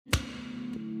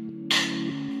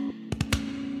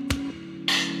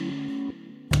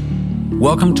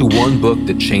Welcome to One Book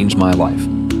That Changed My Life,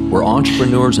 where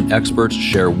entrepreneurs and experts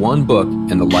share one book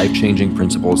and the life-changing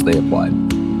principles they applied.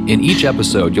 In each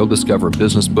episode, you'll discover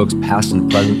business books past and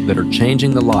present that are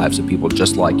changing the lives of people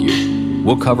just like you.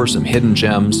 We'll cover some hidden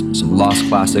gems, some lost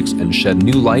classics, and shed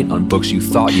new light on books you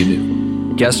thought you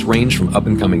knew. Guests range from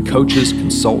up-and-coming coaches,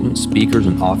 consultants, speakers,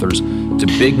 and authors to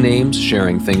big names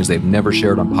sharing things they've never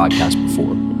shared on podcasts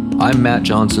before. I'm Matt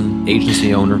Johnson,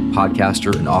 agency owner,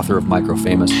 podcaster, and author of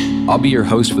Microfamous. I'll be your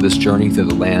host for this journey through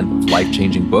the land of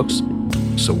life-changing books,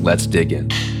 so let's dig in.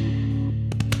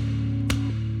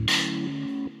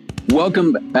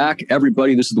 Welcome back,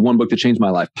 everybody. This is the One Book That Changed My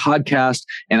Life podcast,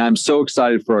 and I'm so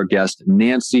excited for our guest,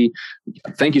 Nancy.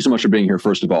 Thank you so much for being here,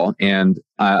 first of all, and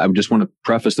I just want to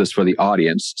preface this for the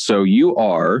audience. So you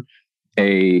are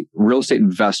a real estate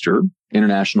investor,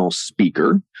 international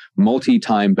speaker,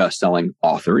 multi-time best-selling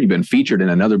author. You've been featured in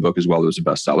another book as well that was a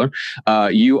bestseller.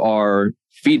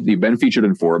 You've been featured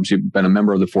in Forbes. You've been a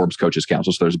member of the Forbes Coaches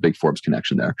Council, so there's a big Forbes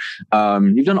connection there.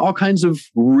 You've done all kinds of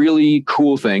really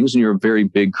cool things, and you're a very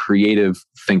big creative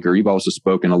thinker. You've also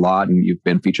spoken a lot, and you've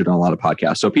been featured on a lot of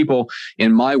podcasts. So people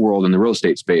in my world, in the real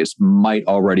estate space, might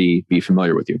already be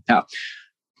familiar with you. Now,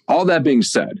 all that being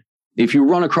said, if you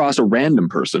run across a random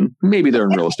person, maybe they're in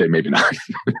real estate, maybe not.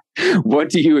 What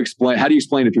do you explain? How do you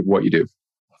explain to people what you do?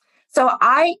 So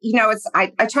I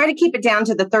try to keep it down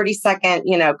to the 30-second,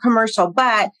 commercial,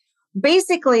 but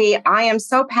basically I am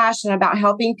so passionate about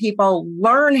helping people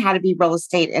learn how to be real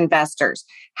estate investors,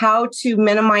 how to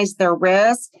minimize their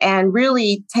risk and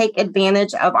really take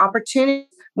advantage of opportunities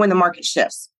when the market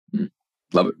shifts.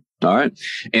 Love it. All right.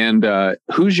 And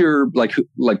who's your, like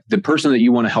the person that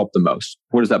you want to help the most?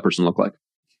 What does that person look like?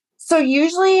 So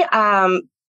usually,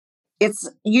 it's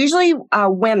usually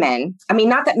women. I mean,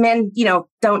 not that men,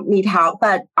 don't need help,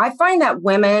 but I find that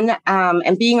women,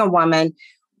 and being a woman,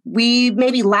 we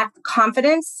maybe lack the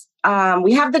confidence.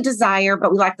 We have the desire,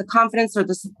 but we lack the confidence or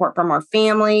the support from our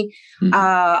family. Mm-hmm.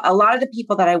 A lot of the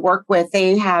people that I work with,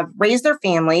 they have raised their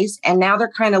families and now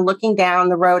they're kind of looking down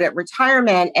the road at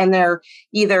retirement and they're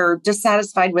either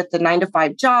dissatisfied with the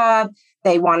 9-to-5 job.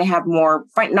 They want to have more,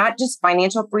 not just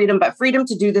financial freedom, but freedom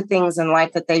to do the things in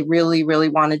life that they really, really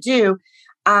want to do.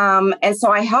 And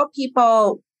so I help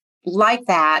people like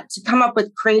that to come up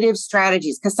with creative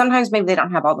strategies, because sometimes maybe they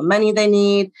don't have all the money they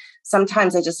need.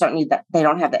 Sometimes they just don't need that. They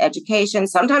don't have the education.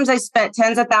 Sometimes they spent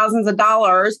tens of thousands of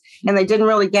dollars and they didn't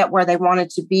really get where they wanted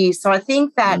to be. So I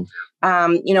think that,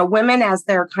 women, as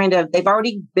they've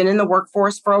already been in the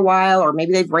workforce for a while, or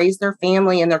maybe they've raised their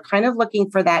family and they're kind of looking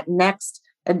for that next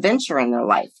adventure in their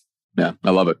life. Yeah,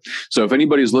 I love it. So if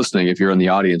anybody's listening, if you're in the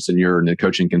audience and you're in the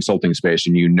coaching consulting space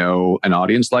and you know an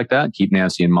audience like that, keep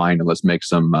Nancy in mind and let's make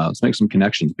some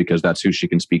connections, because that's who she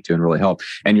can speak to and really help.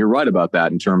 And you're right about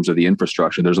that in terms of the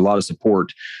infrastructure. There's a lot of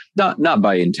support, not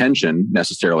by intention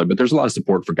necessarily, but there's a lot of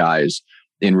support for guys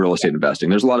in real estate investing.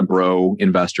 There's a lot of bro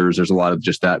investors. There's a lot of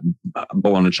just that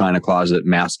bull in a china closet,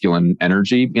 masculine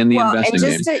energy in the investing game.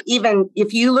 And just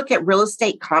if you look at real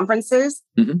estate conferences,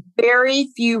 mm-hmm. very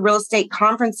few real estate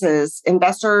conferences,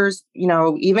 investors,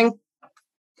 even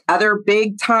other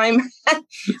big time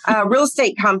real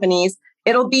estate companies,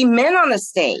 it'll be men on the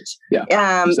stage. Yeah,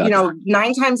 exactly.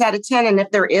 9 times out of 10. And if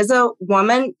there is a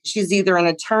woman, she's either an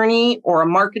attorney or a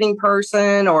marketing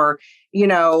person or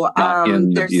not in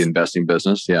the investing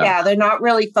business. Yeah. They're not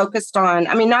really focused on,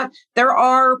 there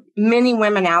are many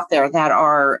women out there that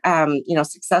are,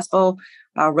 successful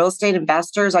real estate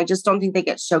investors. I just don't think they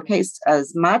get showcased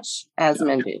as much as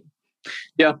men do.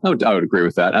 Yeah, I would agree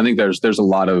with that. I think there's a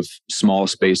lot of small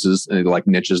spaces, like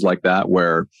niches like that,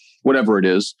 where whatever it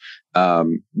is,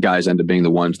 guys end up being the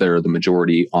ones that are the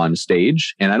majority on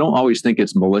stage. And I don't always think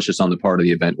it's malicious on the part of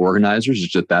the event organizers.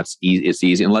 It's just it's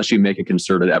easy, unless you make a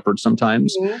concerted effort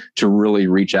sometimes mm-hmm. to really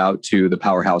reach out to the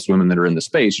powerhouse women that are in the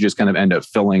space. You just kind of end up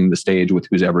filling the stage with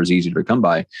whoever is easier to come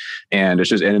by. And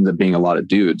it ends up being a lot of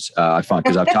dudes. I find,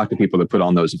 because I've talked to people that put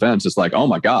on those events, it's like, oh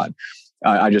my God.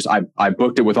 I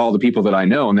booked it with all the people that I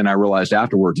know. And then I realized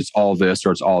afterwards it's all this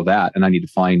or it's all that. And I need to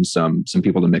find some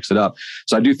people to mix it up.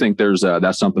 So I do think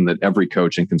that's something that every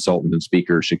coach and consultant and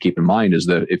speaker should keep in mind, is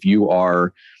that if you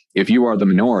are the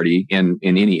minority in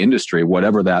any industry,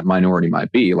 whatever that minority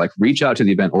might be, like reach out to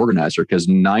the event organizer, because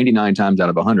 99 times out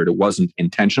of 100, it wasn't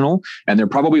intentional. And they're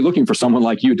probably looking for someone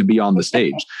like you to be on the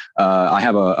stage. I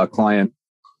have a client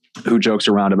who jokes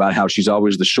around about how she's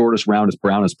always the shortest, roundest,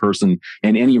 brownest person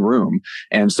in any room.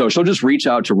 And so she'll just reach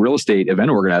out to real estate event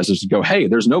organizers and go, hey,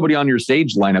 there's nobody on your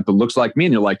stage lineup that looks like me.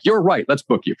 And you're like, you're right, let's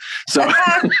book you. So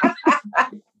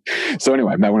So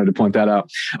anyway, I wanted to point that out.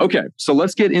 Okay, so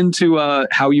let's get into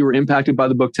how you were impacted by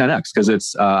the book 10X,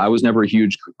 because I was never a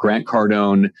huge Grant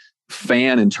Cardone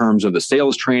fan in terms of the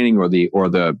sales training or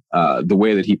the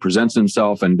way that he presents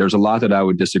himself. And there's a lot that I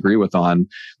would disagree with on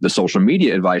the social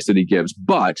media advice that he gives.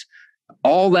 But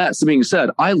all that being said,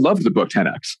 I loved the book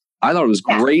 10X. I thought it was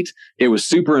great. It was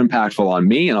super impactful on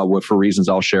me, and for reasons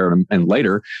I'll share and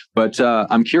later. But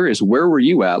I'm curious, where were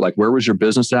you at? Like, where was your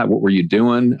business at? What were you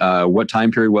doing? What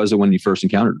time period was it when you first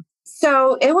encountered it?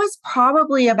 So it was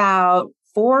probably about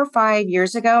 4 or 5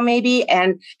 years ago, maybe.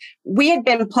 And we had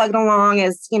been plugging along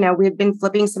as, we had been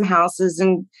flipping some houses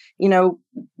and,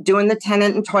 doing the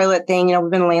tenant and toilet thing. We've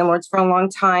been landlords for a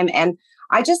long time. And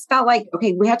I just felt like,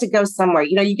 okay, we had to go somewhere.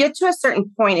 You get to a certain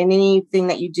point in anything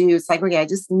that you do. It's like, okay, I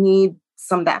just need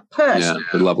some of that push. Yeah,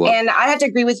 good level up. And I had to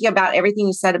agree with you about everything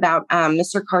you said about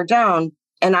Mr. Cardone.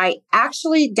 And I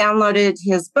actually downloaded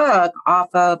his book off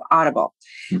of Audible.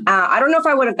 I don't know if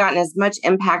I would have gotten as much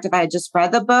impact if I had just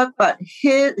read the book, but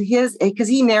his because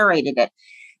he narrated it.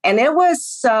 And it was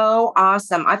so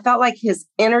awesome. I felt like his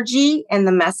energy and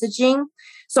the messaging.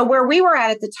 So where we were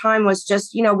at the time was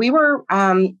just, we were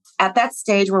at that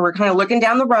stage where we're kind of looking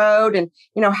down the road and,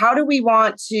 how do we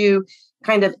want to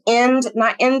kind of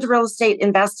not end real estate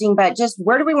investing, but just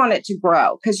where do we want it to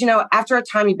grow? Because, after a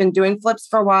time you've been doing flips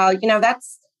for a while,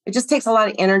 it just takes a lot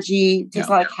of energy, takes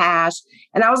a lot of cash.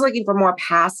 And I was looking for more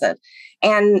passive.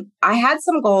 And I had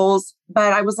some goals,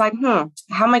 but I was like,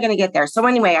 how am I going to get there? So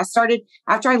anyway, after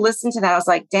I listened to that, I was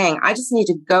like, dang, I just need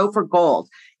to go for gold.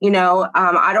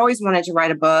 I'd always wanted to write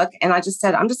a book, and I just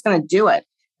said, I'm just going to do it.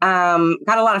 Got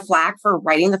a lot of flack for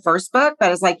writing the first book, but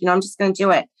I was like, I'm just going to do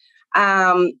it.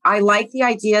 I like the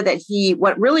idea that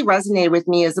what really resonated with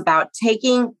me is about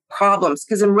taking problems,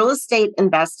 because in real estate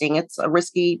investing, it's a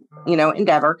risky,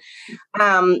 endeavor.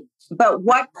 But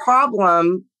what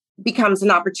problem becomes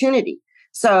an opportunity?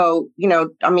 So,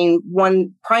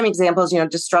 one prime example is,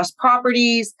 distressed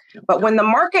properties. But when the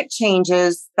market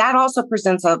changes, that also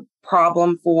presents a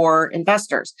problem for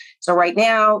investors. So right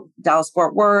now,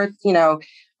 Dallas-Fort Worth,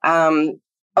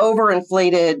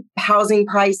 overinflated housing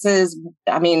prices.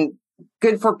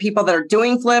 Good for people that are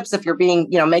doing flips. If you're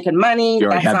making money,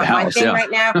 that's not my thing right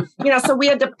now. So we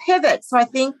had to pivot. So I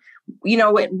think,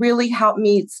 it really helped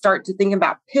me start to think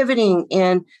about pivoting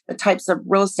in the types of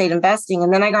real estate investing.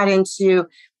 And then I got into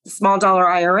the small dollar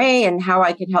IRA and how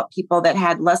I could help people that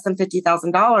had less than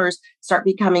 $50,000 start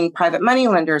becoming private money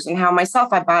lenders, and how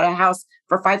myself, I bought a house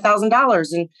for $5,000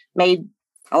 and made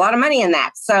a lot of money in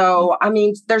that. So,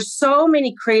 there's so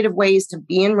many creative ways to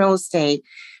be in real estate.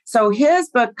 So his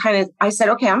book I said,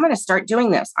 okay, I'm going to start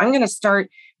doing this. I'm going to start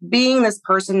being this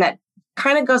person that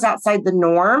kind of goes outside the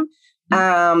norm.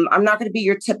 I'm not going to be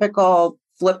your typical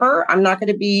flipper. I'm not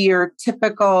going to be your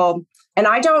typical, and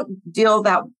I don't deal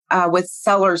with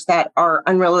sellers that are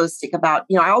unrealistic about,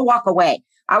 I'll walk away.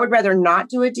 I would rather not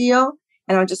do a deal,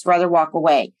 and I'd just rather walk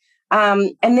away.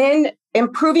 And then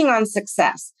improving on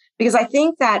success. Because I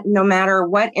think that no matter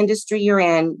what industry you're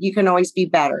in, you can always be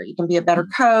better. You can be a better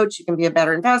coach. You can be a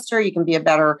better investor. You can be a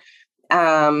better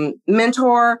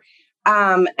mentor.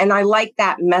 And I like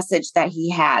that message that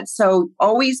he had. So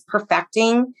always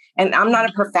perfecting. And I'm not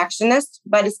a perfectionist,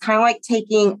 but it's kind of like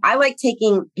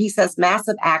he says,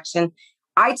 massive action.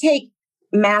 I take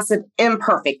massive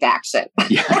imperfect action.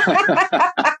 Yeah.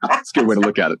 That's a good way to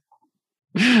look at it.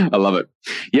 I love it.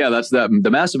 Yeah, that's the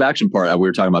massive action part. We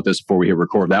were talking about this before we hit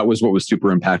record. That was what was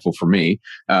super impactful for me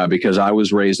because I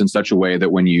was raised in such a way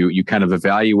that when you kind of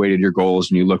evaluated your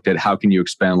goals and you looked at how can you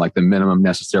expend like the minimum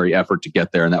necessary effort to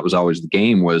get there, and that was always the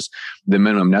game, was the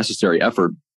minimum necessary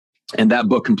effort. And that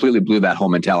book completely blew that whole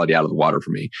mentality out of the water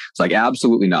for me. It's like,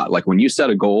 absolutely not. Like when you set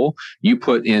a goal, you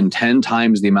put in 10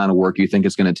 times the amount of work you think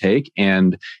it's going to take.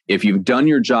 And if you've done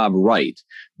your job right,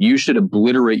 you should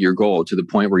obliterate your goal to the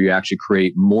point where you actually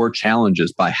create more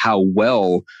challenges by how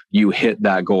well you hit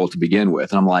that goal to begin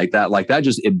with. And I'm like that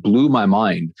just, it blew my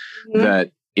mind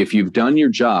that if you've done your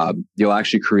job, you'll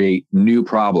actually create new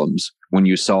problems when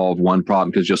you solve one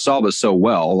problem, because you'll solve it so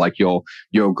well. Like you'll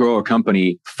grow a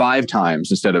company 5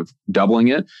 times instead of doubling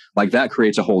it. Like that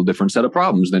creates a whole different set of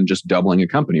problems than just doubling a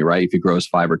company, right? If it grows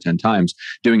 5 or 10 times,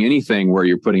 doing anything where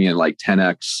you're putting in like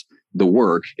 10x the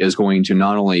work is going to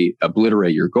not only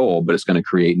obliterate your goal, but it's going to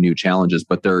create new challenges.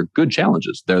 But they're good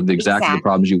challenges. They're exactly the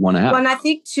problems you want to have. Well, and I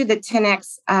think to the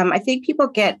 10x, I think people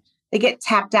get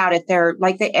tapped out at their,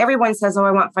 everyone says, oh,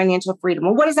 I want financial freedom.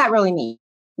 Well, what does that really mean?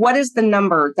 What is the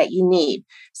number that you need?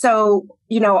 So,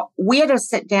 we had to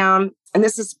sit down, and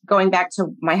this is going back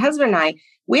to my husband and I,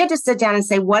 we had to sit down and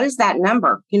say, what is that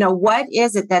number? What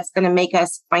is it that's going to make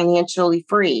us financially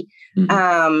free?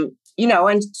 Mm-hmm.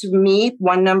 And to me,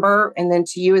 one number, and then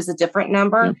to you is a different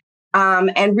number. Yeah.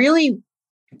 And really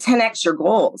 10x your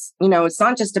goals. It's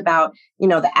not just about,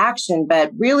 the action,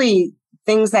 but really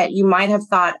things that you might have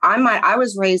thought I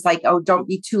was raised like, oh, don't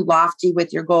be too lofty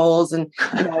with your goals. And,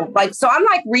 so I'm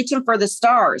like reaching for the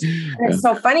stars. And it's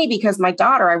so funny because my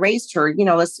daughter, I raised her,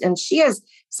 and she has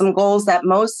some goals that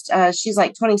she's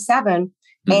like 27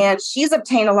 and she's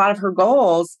obtained a lot of her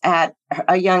goals at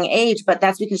a young age, but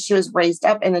that's because she was raised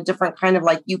up in a different kind of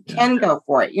like, you can go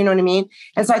for it. You know what I mean?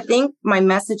 And so I think my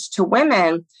message to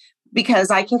women, because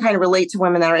I can kind of relate to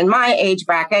women that are in my age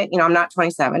bracket, I'm not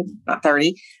 27, not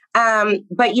 30.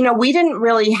 But we didn't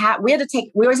really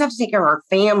we always have to take care of our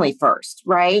family first,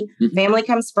 right? Mm-hmm. Family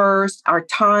comes first, our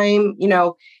time,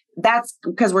 that's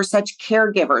because we're such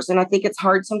caregivers. And I think it's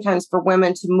hard sometimes for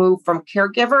women to move from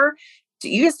caregiver to,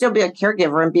 you can still be a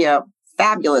caregiver and be a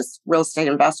fabulous real estate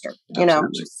investor,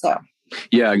 so.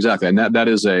 Yeah, exactly. And that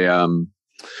is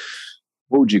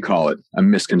what would you call it? A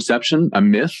misconception, a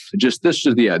myth? Just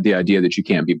the idea that you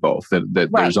can't be both. That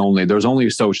right. there's only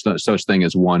such thing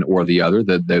as one or the other.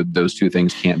 That those two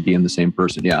things can't be in the same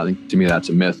person. Yeah, I think to me that's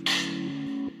a myth.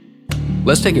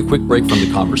 Let's take a quick break from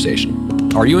the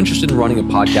conversation. Are you interested in running a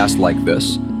podcast like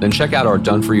this? Then check out our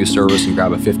Done For You service and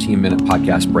grab a 15-minute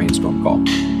podcast brainstorm call.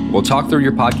 We'll talk through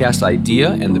your podcast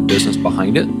idea and the business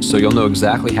behind it, so you'll know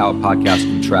exactly how a podcast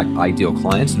can attract ideal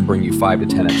clients and bring you 5 to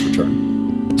 10x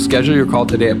return. Schedule your call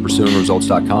today at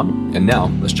pursuingresults.com. And now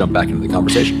let's jump back into the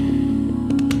conversation.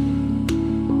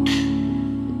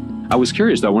 I was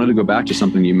curious, though. I wanted to go back to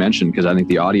something you mentioned because I think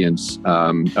the audience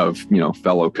of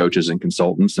fellow coaches and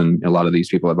consultants, and a lot of these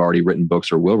people have already written books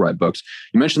or will write books.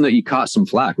 You mentioned that you caught some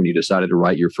flack when you decided to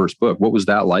write your first book. What was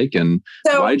that like, and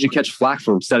why did you catch flack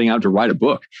for setting out to write a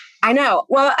book? I know.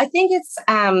 Well, I think it's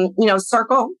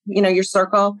circle. Your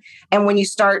circle, and when you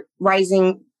start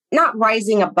not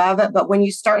rising above it, but when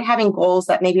you start having goals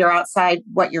that maybe are outside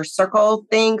what your circle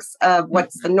thinks of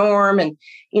what's the norm. And,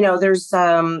 there's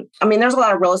a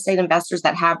lot of real estate investors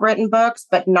that have written books,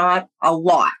 but not a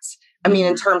lot. I mean,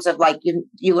 in terms of like,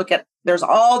 you look at, there's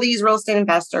all these real estate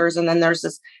investors, and then there's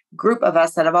this group of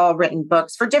us that have all written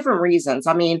books for different reasons.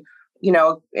 I mean,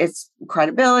 it's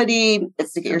credibility,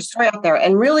 it's to get your story out there.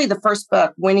 And really the first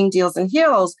book, Winning Deals and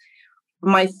Heels,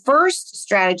 my first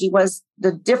strategy was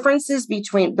the differences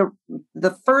between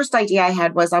the first idea I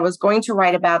had was I was going to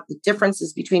write about the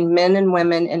differences between men and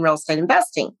women in real estate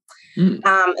investing. And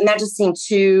that just seemed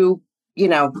too,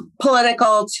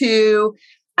 political, too,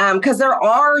 because there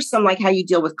are some, like how you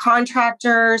deal with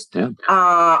contractors. Yeah.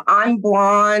 I'm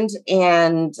blonde.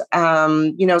 And,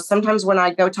 sometimes when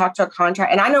I go talk to a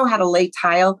contractor, and I know how to lay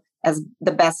tile as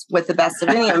the best of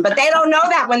any of them, but they don't know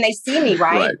that when they see me.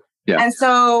 Right. Yeah. And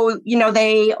so,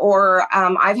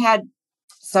 I've had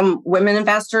some women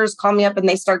investors call me up and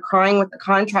they start crying with the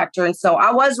contractor. And so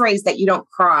I was raised that you don't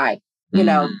cry,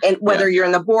 and whether you're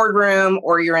in the boardroom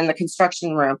or you're in the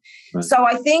construction room. Right. So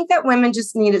I think that women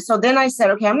just need it. So then I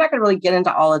said, okay, I'm not going to really get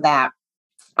into all of that.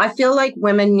 I feel like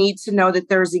women need to know that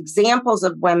there's examples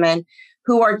of women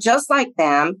who are just like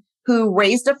them, who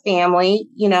raised a family.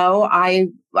 I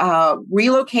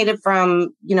relocated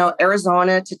from,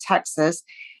 Arizona to Texas.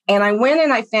 And I went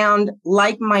and I found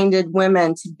like-minded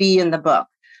women to be in the book,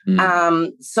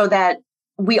 so that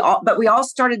we all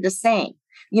started the same.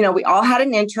 We all had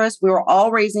an interest. We were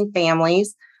all raising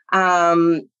families.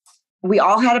 We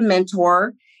all had a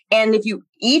mentor. And if you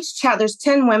each chat, there's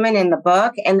 10 women in the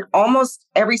book, and almost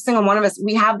every single one of us,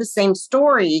 we have the same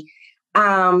story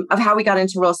of how we got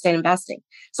into real estate investing.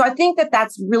 So I think that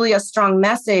that's really a strong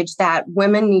message that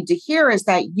women need to hear, is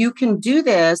that you can do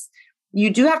this. You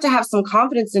do have to have some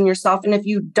confidence in yourself. And if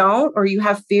you don't, or you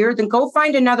have fear, then go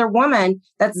find another woman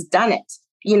that's done it,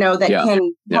 that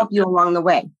can help you along the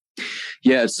way.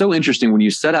 Yeah, it's so interesting when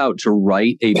you set out to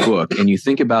write a book and you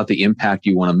think about the impact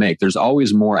you want to make. There's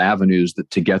always more avenues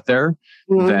to get there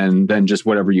than just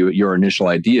whatever your initial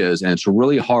idea is. And it's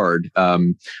really hard.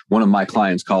 One of my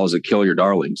clients calls it kill your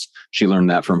darlings. She learned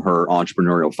that from her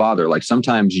entrepreneurial father. Like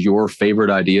sometimes your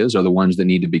favorite ideas are the ones that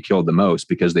need to be killed the most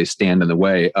because they stand in the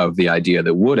way of the idea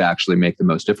that would actually make the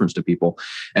most difference to people.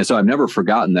 And so I've never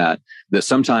forgotten that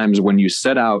sometimes when you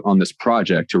set out on this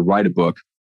project to write a book,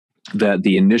 that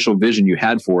the initial vision you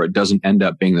had for it doesn't end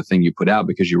up being the thing you put out,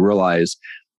 because you realize,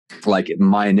 like,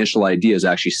 my initial idea is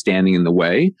actually standing in the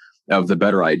way of the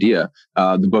better idea.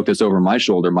 The book that's over my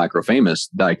shoulder, Micro Famous,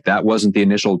 like that wasn't the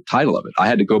initial title of it. I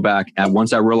had to go back, and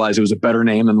once I realized it was a better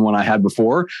name than the one I had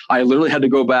before, I literally had to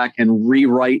go back and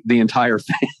rewrite the entire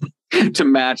thing to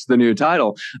match the new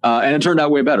title. And it turned out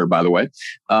way better, by the way.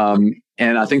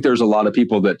 And I think there's a lot of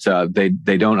people that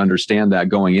they don't understand that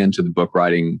going into the book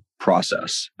writing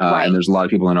process. Right. And there's a lot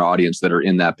of people in our audience that are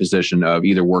in that position of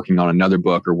either working on another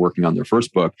book or working on their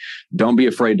first book. Don't be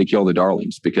afraid to kill the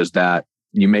darlings, because that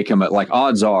you make them like,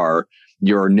 odds are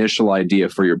your initial idea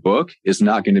for your book is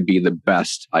not going to be the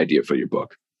best idea for your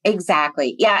book.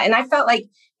 Exactly. Yeah. And I felt like,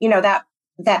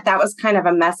 that was kind of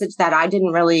a message that I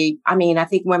didn't really, I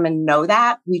think women know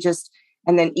that.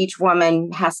 And then each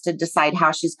woman has to decide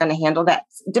how she's going to handle that,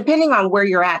 depending on where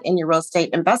you're at in your real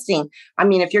estate investing.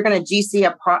 If you're going to GC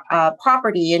a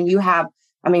property and you have,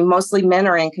 mostly men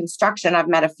are in construction. I've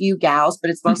met a few gals, but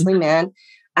it's mostly men.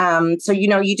 So,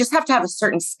 you just have to have a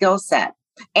certain skill set.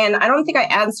 And I don't think I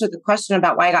answered the question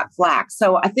about why I got flack.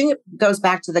 So I think it goes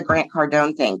back to the Grant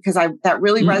Cardone thing, because that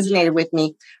really resonated with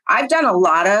me. I've done a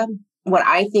lot of what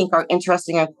I think are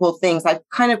interesting and cool things. I've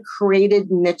kind of created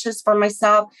niches for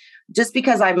myself just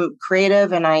because I'm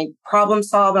creative and I problem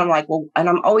solve. And I'm like, well, and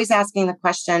I'm always asking the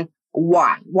question,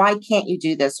 why? Why can't you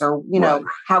do this? Or, Right.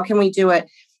 How can we do it?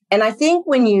 And I think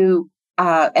when you,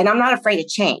 and I'm not afraid of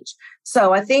change.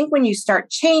 So I think when you start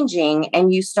changing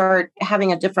and you start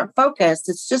having a different focus,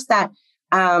 it's just that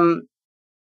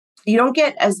you don't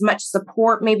get as much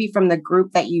support maybe from the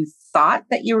group that you thought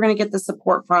that you were going to get the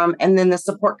support from. And then the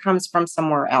support comes from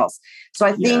somewhere else. So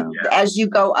I think as you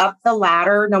go up the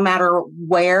ladder, no matter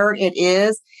where it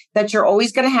is, that you're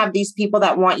always going to have these people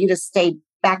that want you to stay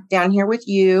back down here with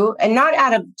you, and not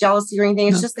out of jealousy or anything.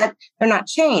 It's just that they're not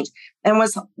changed. And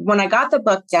when I got the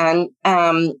book done,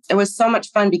 it was so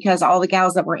much fun because all the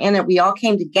gals that were in it, we all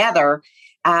came together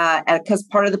because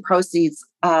part of the proceeds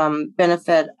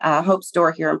benefit Hope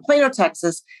Store here in Plano,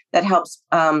 Texas, that helps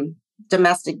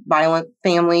domestic violent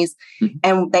families.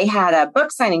 And they had a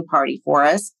book signing party for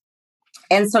us.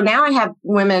 And so now I have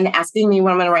women asking me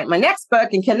when I'm going to write my next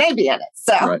book and can they be in it?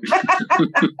 So, right.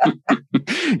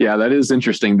 Yeah, that is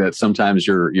interesting that sometimes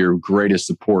your greatest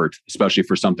support, especially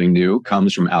for something new,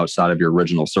 comes from outside of your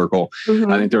original circle.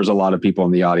 I think there's a lot of people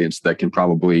in the audience that can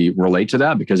probably relate to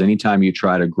that, because anytime you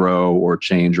try to grow or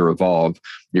change or evolve,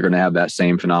 you're going to have that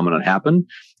same phenomenon happen.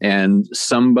 And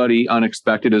somebody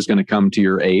unexpected is going to come to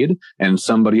your aid, and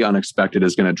somebody unexpected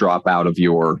is going to drop out of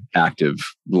your active,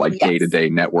 day-to-day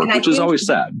network, which is always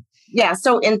sad. Yeah.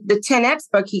 So in the 10X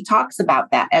book, he talks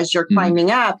about that as you're climbing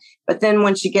up. But then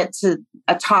once you get to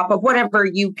a top of whatever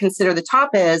you consider the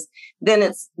top is, then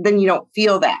you don't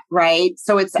feel that. Right.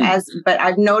 So it's but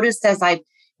I've noticed as I've,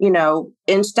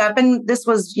 inched up, and this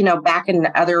was, back in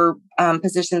other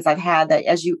positions I've had, that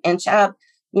as you inch up,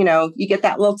 you get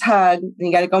that little tug, and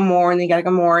you got to go more, and you got to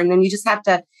go more. And then you just have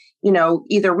to,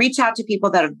 either reach out to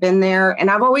people that have been there. And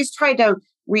I've always tried to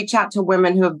reach out to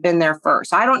women who have been there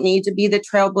first. I don't need to be the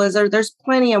trailblazer. There's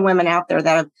plenty of women out there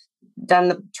that have done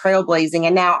the trailblazing,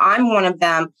 and now I'm one of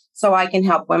them. So I can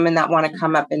help women that want to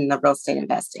come up in the real estate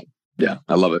investing. Yeah,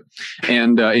 I love it.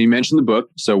 And you mentioned the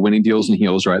book, so Winning Deals and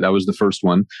Heels, right? That was the first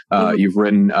one. You've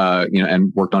written,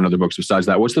 and worked on other books besides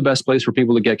that. What's the best place for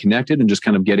people to get connected and just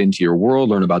kind of get into your world,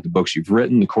 learn about the books you've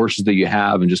written, the courses that you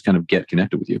have, and just kind of get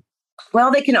connected with you?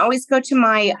 Well, they can always go to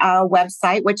my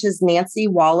website, which is Nancy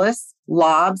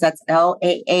Wallace-Laabs. That's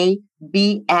LAABS.com.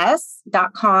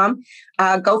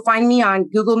 Go find me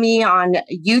Google me on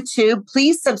YouTube.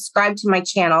 Please subscribe to my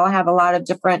channel. I have a lot of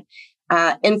different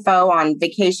info on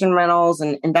vacation rentals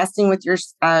and investing with your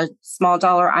small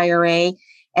dollar IRA.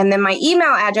 And then my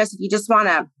email address, if you just want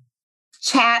to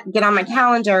chat, get on my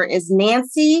calendar, is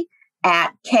Nancy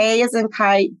at K as in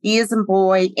kite, B as in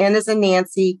boy, N as in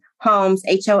Nancy, Homes,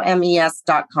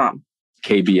 HOMES.com.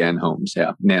 KBN Homes.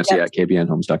 Yeah. Nancy at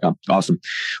KBNHomes.com. Awesome.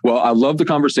 Well, I love the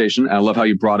conversation. I love how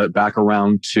you brought it back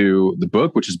around to the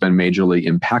book, which has been majorly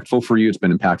impactful for you. It's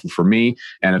been impactful for me.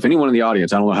 And if anyone in the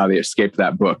audience, I don't know how they escaped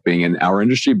that book being in our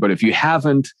industry, but if you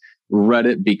haven't read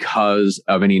it because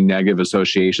of any negative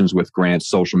associations with Grant's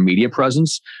social media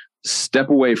presence, step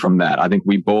away from that. I think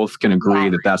we both can agree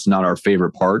that that's not our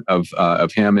favorite part of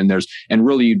him. And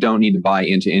really, you don't need to buy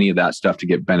into any of that stuff to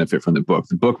get benefit from the book.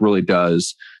 The book really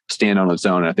does stand on its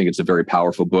own. And I think it's a very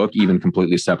powerful book, even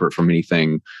completely separate from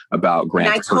anything about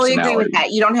Grant's personality. And I totally agree with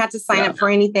that. You don't have to sign up for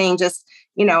anything. Just,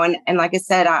 and like I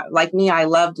said, like me, I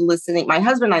loved listening. My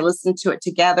husband and I listened to it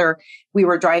together. We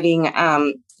were driving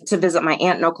to visit my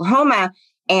aunt in Oklahoma.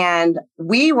 And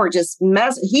we were just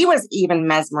he was even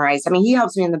mesmerized. I mean, he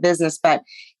helps me in the business, but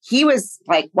he was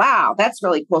like, wow, that's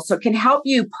really cool. So it can help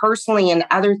you personally in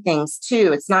other things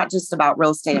too. It's not just about real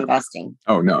estate investing.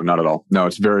 Oh, no, not at all. No,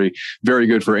 it's very, very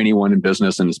good for anyone in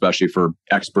business, and especially for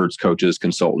experts, coaches,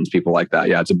 consultants, people like that.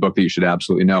 Yeah, it's a book that you should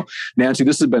absolutely know. Nancy,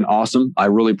 this has been awesome. I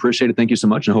really appreciate it. Thank you so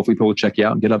much. And hopefully people will check you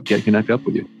out and get connected up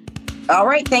with you. All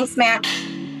right. Thanks, Matt.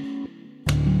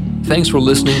 Thanks for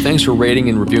listening. Thanks for rating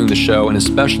and reviewing the show. And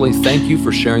especially thank you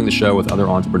for sharing the show with other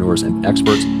entrepreneurs and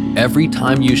experts. Every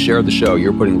time you share the show,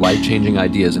 you're putting life-changing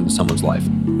ideas into someone's life.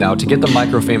 Now, to get the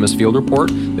Microfamous Field Report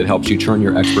that helps you turn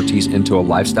your expertise into a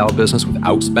lifestyle business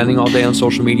without spending all day on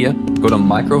social media, go to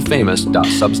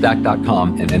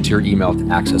microfamous.substack.com and enter your email to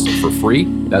access it for free.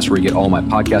 That's where you get all my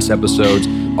podcast episodes,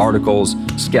 articles,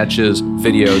 sketches,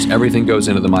 videos, everything goes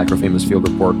into the Microfamous Field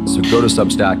Report. So go to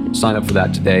Substack, sign up for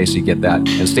that today so you get that,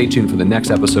 and stay tuned for the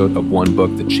next episode of One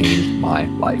Book That Changed My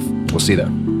Life. We'll see you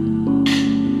there.